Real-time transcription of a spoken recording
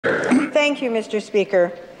Thank you, Mr.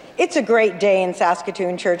 Speaker. It's a great day in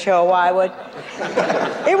Saskatoon Churchill-Wildwood.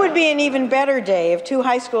 It would be an even better day if two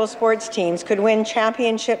high school sports teams could win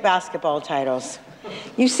championship basketball titles.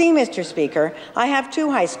 You see, Mr. Speaker, I have two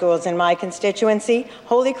high schools in my constituency,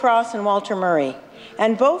 Holy Cross and Walter Murray,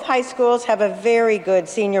 and both high schools have a very good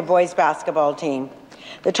senior boys basketball team.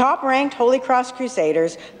 The top-ranked Holy Cross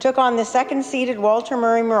Crusaders took on the second-seeded Walter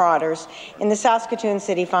Murray Marauders in the Saskatoon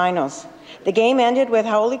City Finals. The game ended with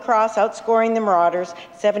Holy Cross outscoring the Marauders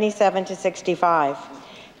 77-65.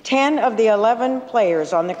 10 of the 11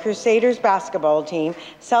 players on the Crusaders basketball team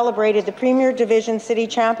celebrated the Premier Division City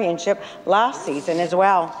Championship last season as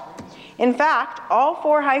well. In fact, all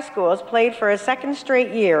 4 high schools played for a second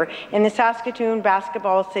straight year in the Saskatoon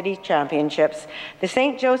Basketball City Championships. The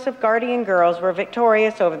St. Joseph Guardian girls were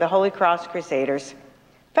victorious over the Holy Cross Crusaders.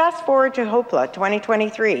 Fast forward to Hopla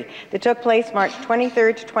 2023 that took place March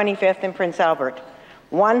 23rd to 25th in Prince Albert.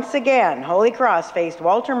 Once again, Holy Cross faced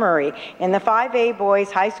Walter Murray in the 5A Boys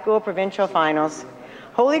High School Provincial Finals.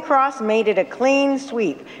 Holy Cross made it a clean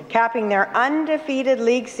sweep, capping their undefeated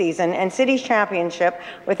league season and city championship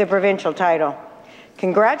with a provincial title.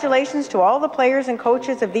 Congratulations to all the players and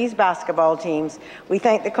coaches of these basketball teams. We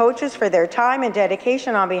thank the coaches for their time and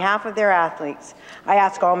dedication on behalf of their athletes. I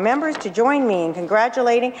ask all members to join me in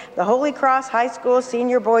congratulating the Holy Cross High School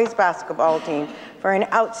Senior Boys Basketball Team for an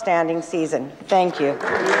outstanding season. Thank you.